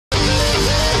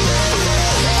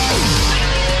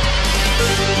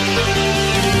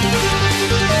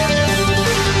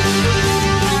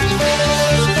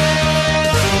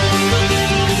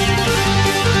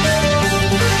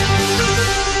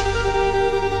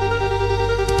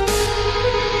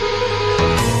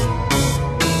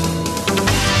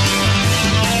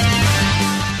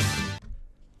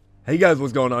Hey guys,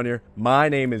 what's going on here? My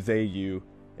name is AU,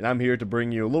 and I'm here to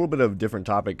bring you a little bit of a different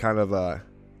topic, kind of I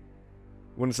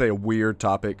wouldn't say a weird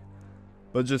topic,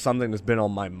 but just something that's been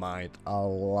on my mind a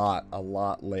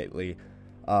lot lately,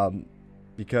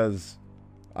 because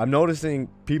I'm noticing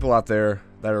people out there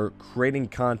that are creating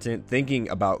content, thinking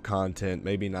about content,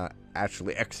 maybe not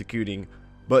actually executing,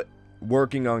 but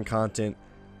working on content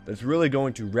that's really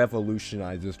going to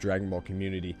revolutionize this Dragon Ball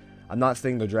community. I'm not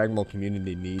saying the Dragon Ball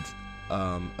community needs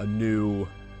a new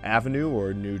avenue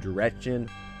or a new direction,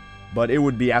 but it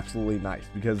would be absolutely nice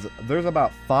because there's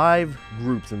about 5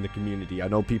 groups in the community. I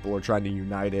know people are trying to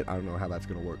unite it. I don't know how that's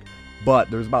going to work,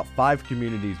 but there's about 5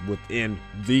 communities within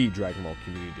the Dragon Ball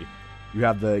community. You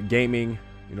have the gaming,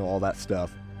 you know, all that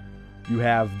stuff. You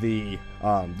have the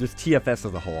just TFS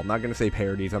as a whole. I'm not going to say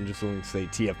parodies. I'm just going to say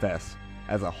TFS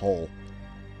as a whole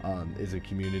is a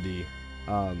community.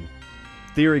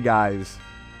 Theory guys,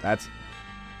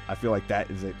 I feel like that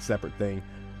is a separate thing.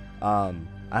 I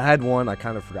had one, I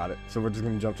kind of forgot it, so we're just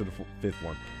gonna jump to the 5th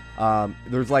one.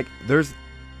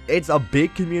 It's a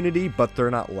big community, but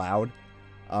they're not loud.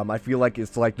 I feel like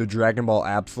it's like the Dragon Ball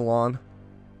Absalon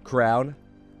crowd,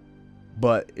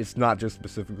 but it's not just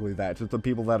specifically that. It's just the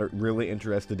people that are really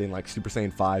interested in like Super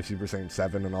Saiyan 5, Super Saiyan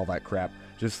 7, and all that crap.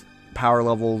 Just power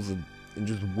levels and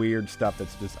just weird stuff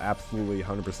that's just absolutely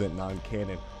 100%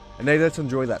 non-canon, and they just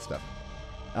enjoy that stuff.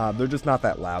 They're just not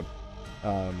that loud,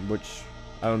 which,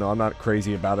 I don't know, I'm not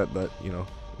crazy about it, but, you know,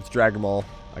 it's Dragon Ball,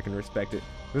 I can respect it.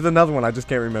 There's another one, I just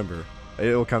can't remember.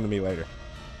 It'll come to me later.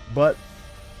 But,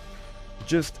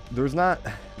 just, there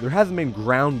hasn't been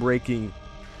groundbreaking,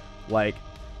 like,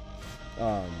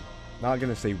 not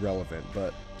gonna say relevant,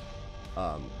 but,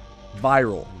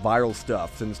 viral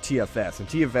stuff since TFS, and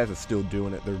TFS is still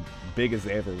doing it. They're big as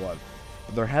they ever was.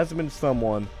 But there hasn't been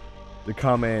someone to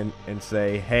come in and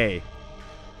say, hey,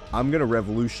 I'm going to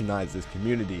revolutionize this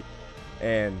community.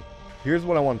 And here's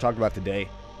what I want to talk about today.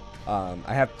 I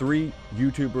have 3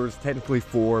 YouTubers, technically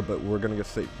 4, but we're going to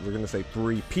say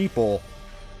 3 people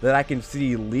that I can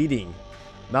see leading,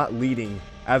 not leading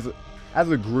as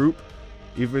a group,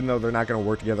 even though they're not going to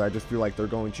work together. I just feel like they're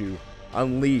going to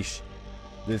unleash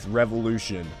this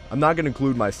revolution. I'm not going to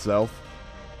include myself,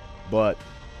 but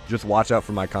just watch out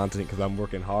for my content because I'm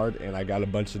working hard and I got a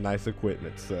bunch of nice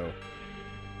equipment. So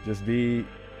just be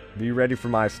ready for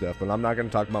my stuff, but I'm not going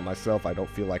to talk about myself. I don't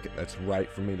feel like that's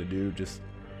right for me to do. Just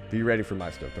be ready for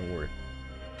my stuff, don't worry.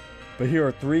 But here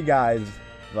are 3 guys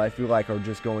that I feel like are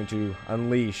just going to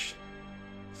unleash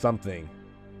something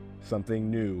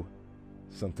new,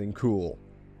 something cool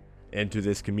into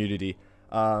this community.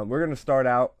 We're going to start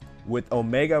out with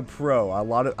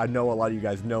omegapro. I know a lot of you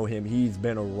guys know him. He's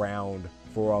been around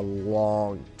for a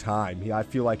long time. I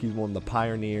feel like he's one of the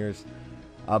pioneers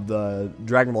of the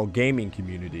Dragon Ball gaming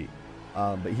community,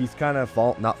 but he's kind of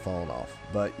not fallen off,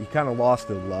 but he kind of lost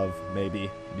his love, maybe,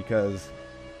 because,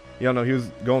 you don't know, he was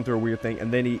going through a weird thing,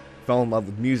 and then he fell in love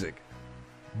with music.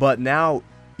 But now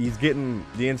he's getting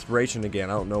the inspiration again.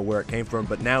 I don't know where it came from,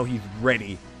 but now he's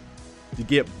ready to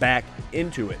get back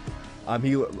into it.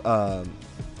 He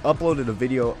uploaded a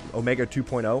video,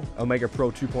 omegapro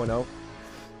 2.0,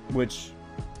 which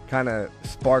kind of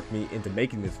sparked me into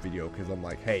making this video, because I'm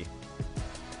like, hey,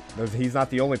 he's not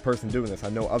the only person doing this. I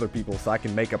know other people, so I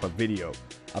can make up a video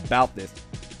about this.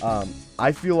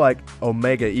 I feel like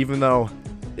Omega, even though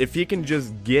if he can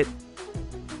just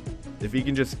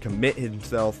commit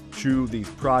himself to these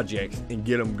projects and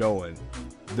get them going,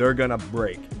 they're gonna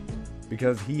break.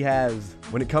 Because he has,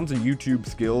 when it comes to YouTube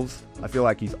skills, I feel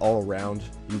like he's all around.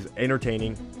 He's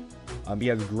entertaining. He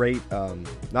has great,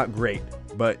 not great,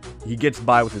 but he gets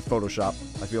by with his Photoshop.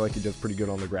 I feel like he does pretty good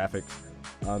on the graphics.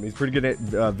 He's pretty good at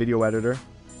video editor.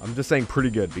 I'm just saying pretty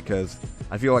good because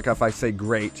I feel like if I say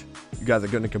great, you guys are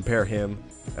going to compare him,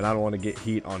 and I don't want to get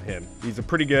heat on him. He's a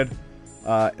pretty good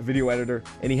video editor,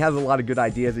 and he has a lot of good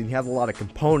ideas, and he has a lot of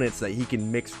components that he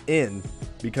can mix in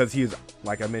because he is,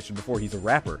 like I mentioned before, he's a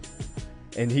rapper,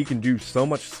 and he can do so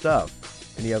much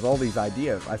stuff, and he has all these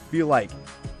ideas. I feel like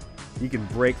he can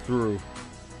break through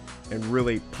and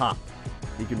really pop.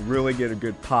 He can really get a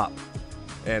good pop,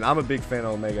 and I'm a big fan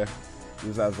of Omega.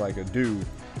 Just as like a dude,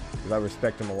 because I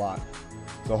respect him a lot.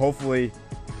 So hopefully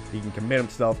he can commit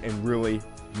himself and really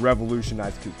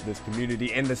revolutionize this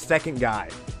community. And the second guy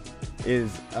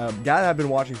is a guy that I've been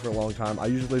watching for a long time. I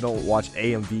usually don't watch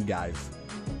AMV guys,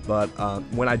 but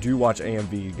when I do watch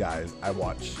AMV guys, I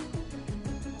watch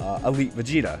Elite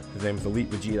Vegeta. His name is Elite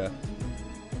Vegeta.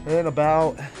 And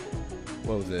about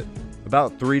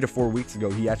 3 to 4 weeks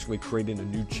ago, he actually created a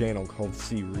new channel called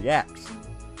C Reacts.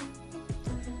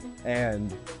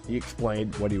 And he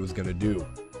explained what he was going to do.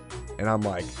 And I'm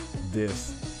like,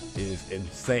 this is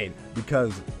insane.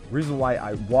 Because reason why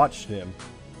I watched him,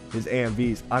 his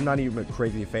AMVs, I'm not even a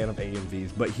crazy fan of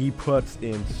AMVs, but he puts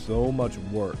in so much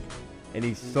work and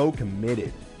he's so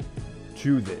committed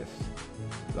to this.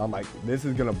 So I'm like, this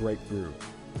is gonna break through,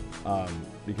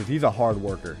 because he's a hard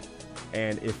worker,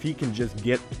 and if he can just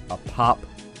get a pop,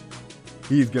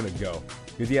 he's gonna go.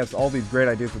 Because he has all these great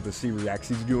ideas with the C-Reacts.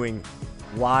 He's doing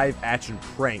live action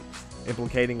pranks,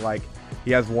 implicating, like,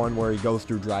 he has one where he goes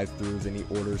through drive-thrus and he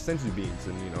orders senzu beans,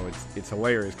 and you know, it's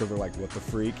hilarious because they're like, what the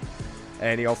freak.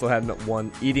 And he also had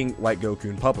one eating like Goku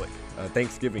in public, a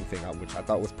Thanksgiving thing, which I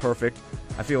thought was perfect.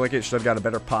 I feel like it should have got a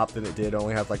better pop than it did. It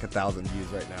only has like 1,000 views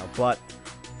right now. But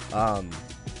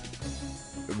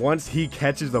once he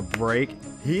catches a break,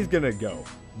 he's gonna go,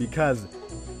 because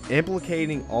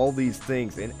implicating all these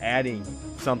things and adding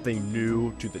something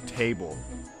new to the table,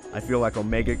 I feel like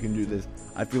Omega can do this.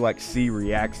 I feel like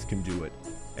C-Reacts can do it.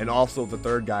 And also the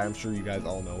third guy, I'm sure you guys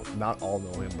all know, not all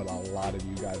know him, but a lot of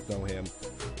you guys know him,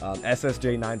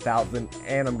 SSJ 9000,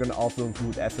 and I'm going to also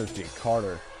include SSJ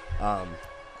Carter.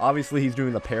 Obviously he's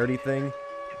doing the parody thing,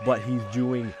 but he's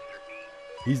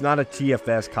not a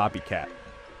TFS copycat.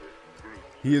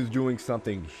 He is doing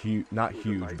something not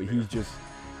huge, but he's just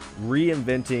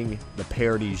reinventing the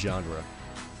parody genre.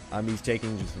 He's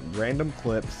taking just random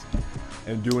clips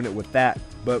and doing it with that.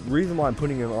 But reason why I'm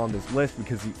putting him on this list,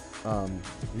 because he's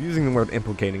using the word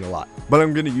implicating a lot, but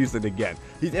I'm going to use it again.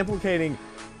 He's implicating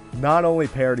not only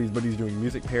parodies, but he's doing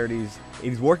music parodies.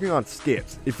 He's working on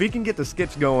skits. If he can get the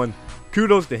skits going,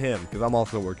 kudos to him, because I'm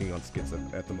also working on skits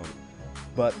at the moment.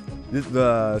 But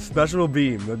the Special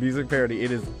Beam, the music parody,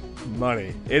 it is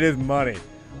money. It is money.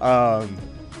 And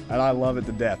I love it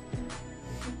to death.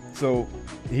 So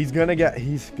he's gonna get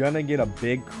a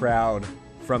big crowd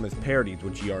from his parodies,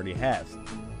 which he already has.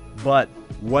 But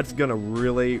what's gonna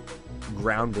really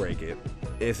groundbreak it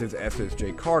is his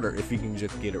SSJ Carter, if he can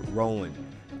just get it rolling.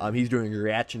 He's doing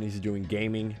reaction, he's doing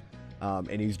gaming,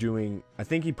 and he's doing, I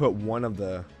think he put one of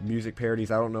the music parodies,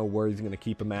 I don't know where he's gonna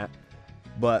keep them at,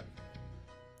 but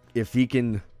if he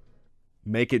can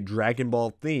make it Dragon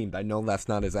Ball themed, I know that's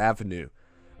not his avenue,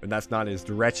 and that's not his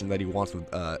direction that he wants with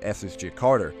SSJ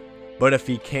Carter. But if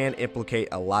he can implicate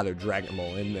a lot of Dragon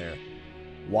Ball in there,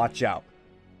 watch out.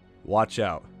 Watch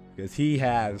out. Because he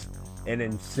has an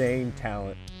insane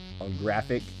talent on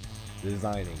graphic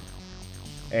designing.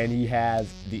 And he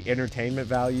has the entertainment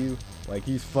value. Like,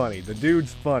 he's funny. The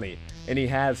dude's funny. And he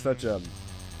has such a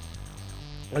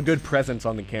good presence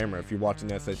on the camera if you're watching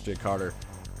SSJ Carter.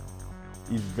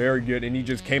 He's very good, and he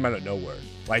just came out of nowhere.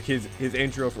 Like, his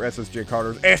intro for SSJ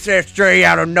Carter is SSJ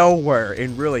out of nowhere.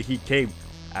 And really, he came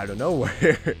out of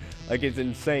nowhere. Like, it's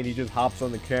insane. He just hops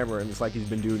on the camera, and it's like he's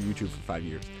been doing YouTube for 5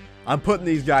 years. I'm putting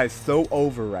these guys so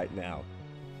over right now,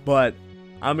 but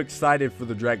I'm excited for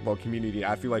the Dragon Ball community.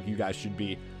 I feel like you guys should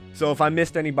be. So if I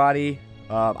missed anybody,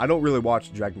 I don't really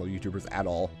watch Dragon Ball YouTubers at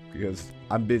all, because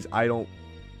I'm busy. I'm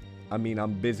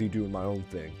busy doing my own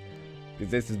thing,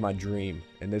 because this is my dream,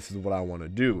 and this is what I want to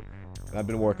do. And I've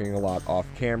been working a lot off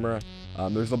camera.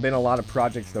 There's been a lot of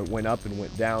projects that went up and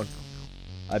went down.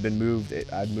 I've moved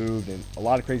and a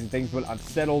lot of crazy things, but I'm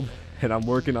settled and I'm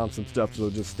working on some stuff, so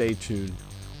just stay tuned.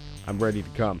 I'm ready to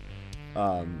come.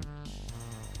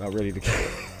 Not ready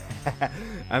to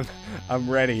I'm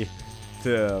ready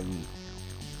to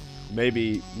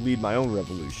maybe lead my own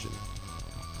revolution.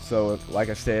 So like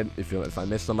I said, if I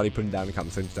miss somebody, put it down in the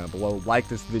comment section down below. Like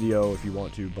this video if you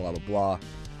want to, blah blah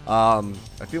blah.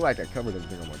 I feel like I covered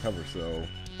everything on my cover, so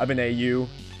I've been AU,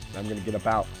 and I'm gonna get up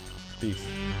out. Peace.